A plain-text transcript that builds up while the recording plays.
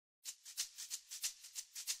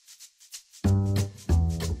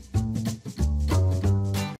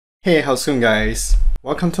Hey, how's it going guys?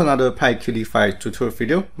 Welcome to another PyQt5 tutorial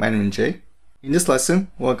video. My name is Jay. In this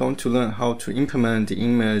lesson, we're going to learn how to implement the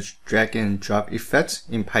image drag and drop effect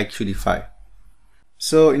in PyQt5.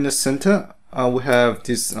 So in the center, we have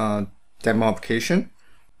this demo application,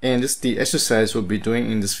 and this is the exercise we'll be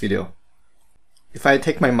doing in this video. If I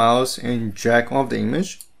take my mouse and drag one of the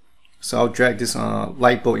image, so I'll drag this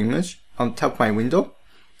light bulb image on top of my window,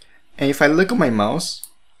 and if I look at my mouse,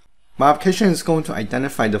 my application is going to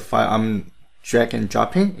identify the file I'm drag and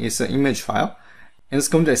dropping is an image file, and it's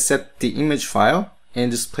going to accept the image file and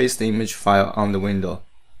just place the image file on the window.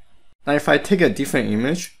 Now if I take a different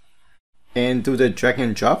image and do the drag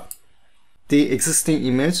and drop, the existing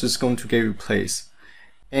image is going to get replaced,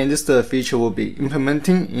 and this is the feature we'll be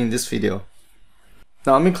implementing in this video.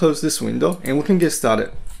 Now let me close this window and we can get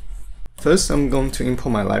started. First, I'm going to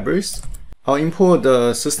import my libraries. I'll import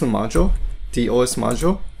the system module, the OS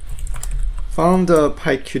module. From the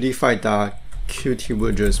PyQt5.qt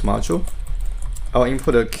widgets module, I'll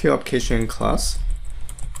import a QApplication class,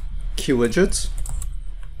 QWidgets,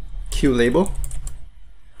 QLabel,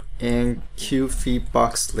 and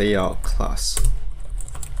QFeedBoxLayout class.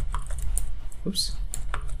 Oops.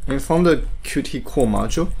 And from the Qt core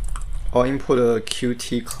module, I'll import a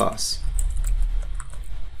Qt class.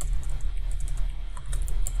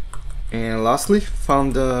 And lastly,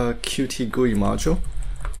 from the Qt GUI module,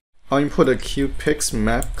 I'll import a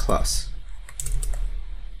QPixMap class.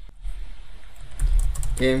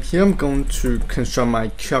 And here I'm going to construct my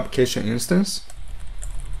QApplication instance.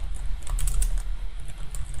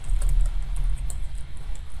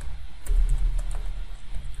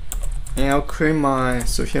 And I'll create my,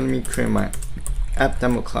 so here let me create my app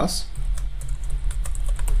demo class.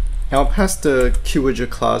 And I'll pass the QWidget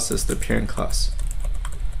class as the parent class.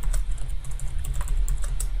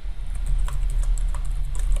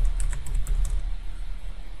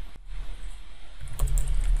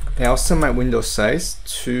 And I'll set my window size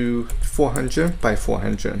to 400 by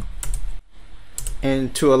 400.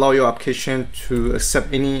 And to allow your application to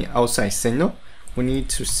accept any outside signal, we need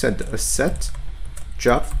to set the set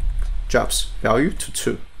drops value to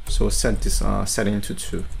 2. So we'll set this setting to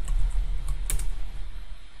 2.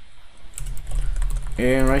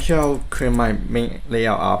 And right here I'll create my main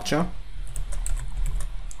layout object.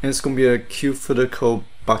 And it's going to be a QFilterCode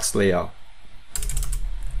box layout.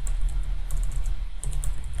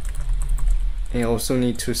 And also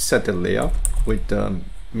need to set the layout with the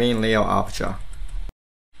main layout object.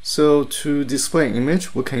 So to display an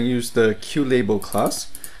image, we can use the QLabel class,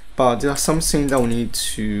 but there are some things that we need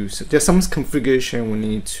to, there's some configuration we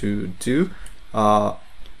need to do to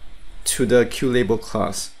the QLabel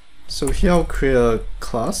class. So here I'll create a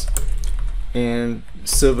class and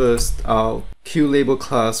serve as our QLabel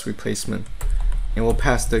class replacement, and we'll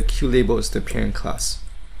pass the QLabel as the parent class.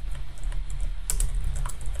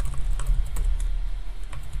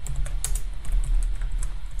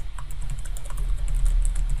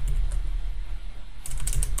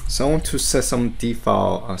 So I want to set some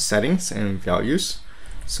default settings and values.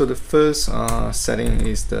 So the first setting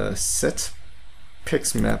is the set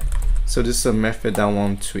PixMap. So this is a method that I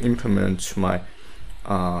want to implement to my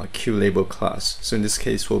QLabel class. So in this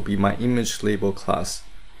case will be my image label class.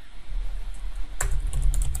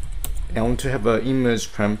 And I want to have an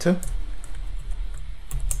image parameter.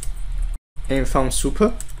 And from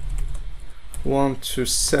super, we want to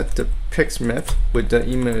set the PixMap with the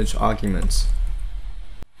image arguments.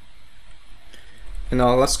 And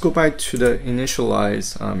now let's go back to the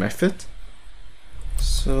initialize method.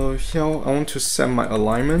 So here I want to set my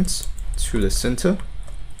alignment to the center.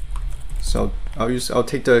 So I'll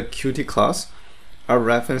take the Qt class. I'll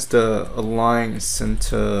reference the align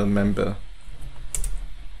center member.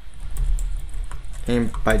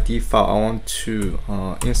 And by default, I want to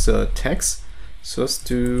insert text. So let's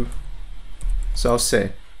do. So I'll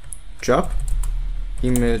say drop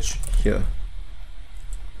image here.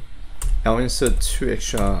 I'll insert 2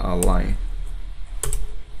 extra line.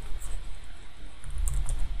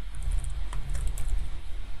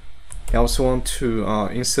 I also want to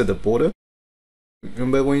insert the border.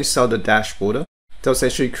 Remember when you saw the dash border, that was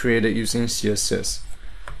actually created using CSS.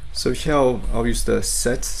 So here I'll use the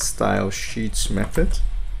set style sheets method.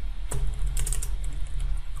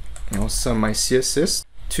 And I'll set my CSS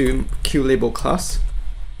to QLabel class.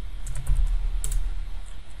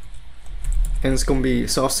 And it's going to be,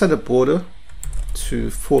 so I'll set the border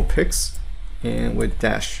to 4 pixels and with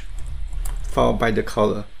dash, followed by the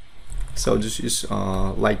color. So I'll just use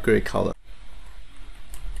light gray color.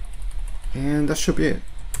 And that should be it.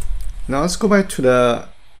 Now let's go back to the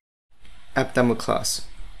app demo class.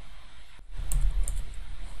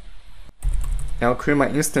 I'll create my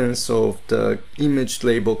instance of the image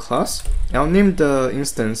label class. I'll name the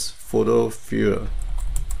instance photo viewer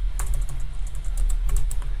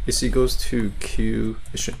is equals to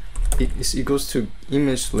is equals to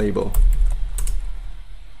image label.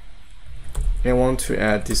 And I want to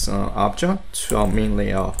add this object to our main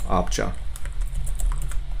layout object.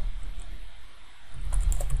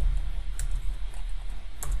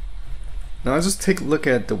 Now I'll just take a look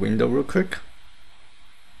at the window real quick.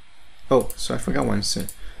 Oh, so I forgot one thing.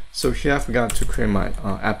 So here I forgot to create my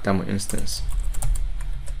app demo instance.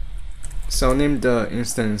 So I'll name the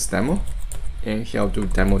instance demo, and here I'll do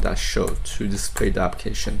demo.show to display the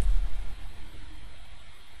application.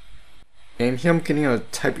 And here I'm getting a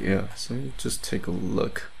type error, so let me just take a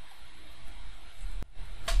look.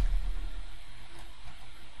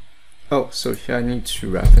 Oh, so here I need to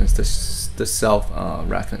reference the self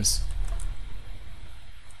reference.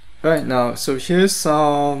 Alright, now so here's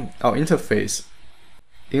our interface.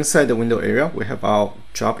 Inside the window area, we have our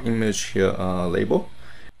drop image here label,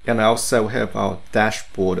 and outside we have our dash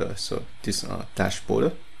border. So this dash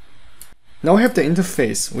border. Now we have the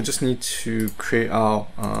interface. We just need to create our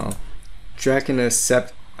drag and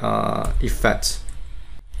accept effect.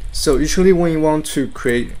 So usually when you want to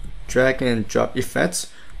create drag and drop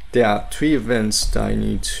effects, there are 3 events that I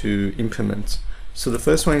need to implement. So the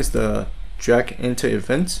first one is the drag enter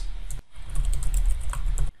event.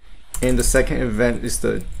 And the second event is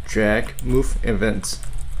the drag move event.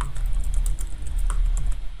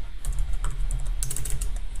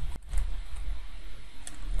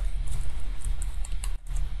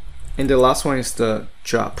 And the last one is the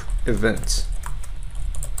drop event.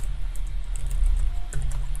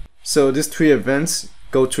 So these 3 events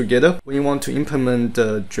go together when you want to implement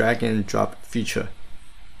the drag and drop feature.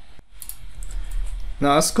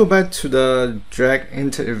 Now let's go back to the drag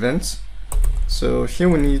enter event. So here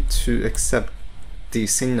we need to accept the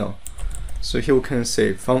signal. So here we can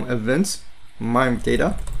say from events mime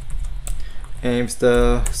data, and if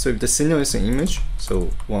the signal is an image, so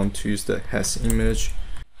we want to use the has image.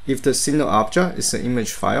 If the signal object is an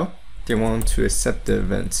image file, they want to accept the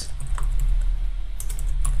event.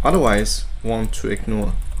 Otherwise, we want to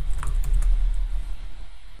ignore.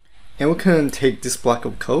 And we can take this block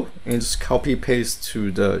of code and just copy paste to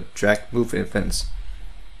the drag move events.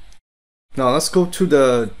 Now let's go to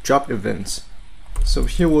the drop events. So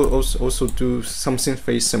here we'll also do something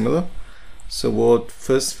very similar. So we'll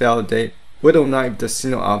first validate whether or not if the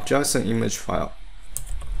signal object is an image file.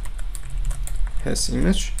 Has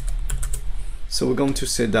image. So we're going to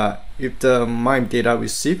say that if the mime data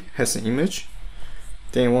received has an image,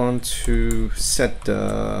 then we want to set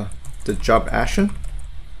the drop action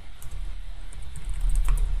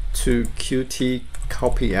to Qt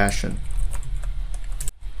copy action.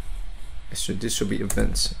 This should be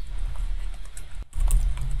events.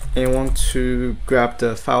 And I want to grab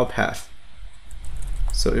the file path.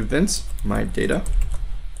 So events my data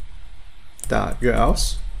dot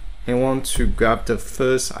urls, and I want to grab the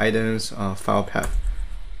first item's file path.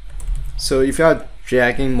 So if you are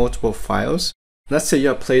dragging multiple files, let's say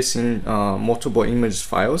you are placing multiple image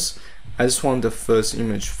files, I just want the first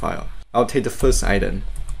image file. I'll take the first item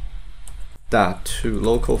dot to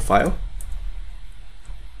local file.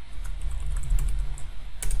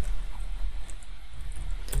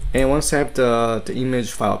 And once I have the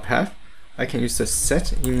image file path, I can use the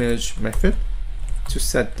set image method to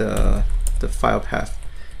set the file path.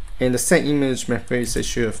 And the set image method is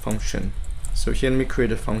actually a function. So here let me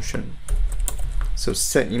create a function. So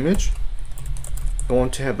set image, I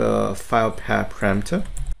want to have a file path parameter.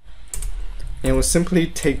 And we'll simply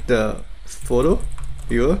take the photo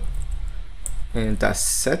viewer and that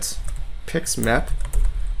set pixmap.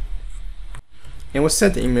 And we'll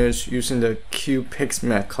set the image using the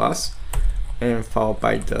QPixMap class and followed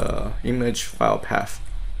by the image file path.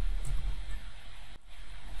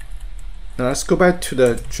 Now let's go back to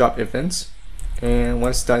the drop events, and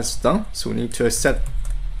once that's done, so we need to accept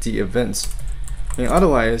the events, and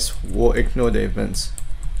otherwise we'll ignore the events.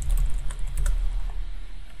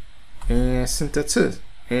 And I think that's it.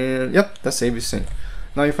 And yep, that's everything.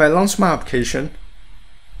 Now if I launch my application,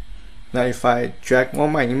 now if I drag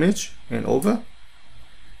on my image and over,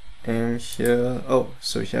 and here, oh,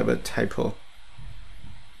 so here I have a typo.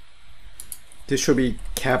 This should be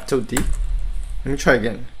capital D. Let me try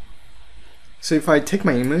again. So if I take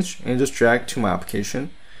my image and just drag to my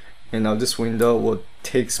application, and now this window will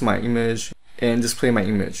take my image and display my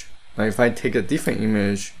image. Now if I take a different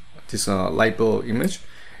image, this light bulb image,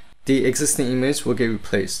 the existing image will get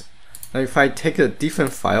replaced. Now if I take a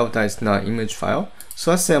different file that is not an image file,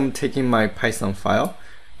 so let's say I'm taking my Python file,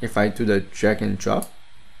 if I do the drag and drop,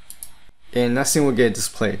 and nothing will get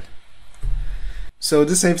displayed. So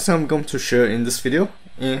this is everything I'm going to share in this video,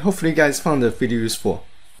 and hopefully you guys found the video useful.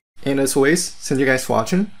 And as always, thank you guys for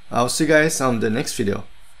watching. I'll see you guys on the next video.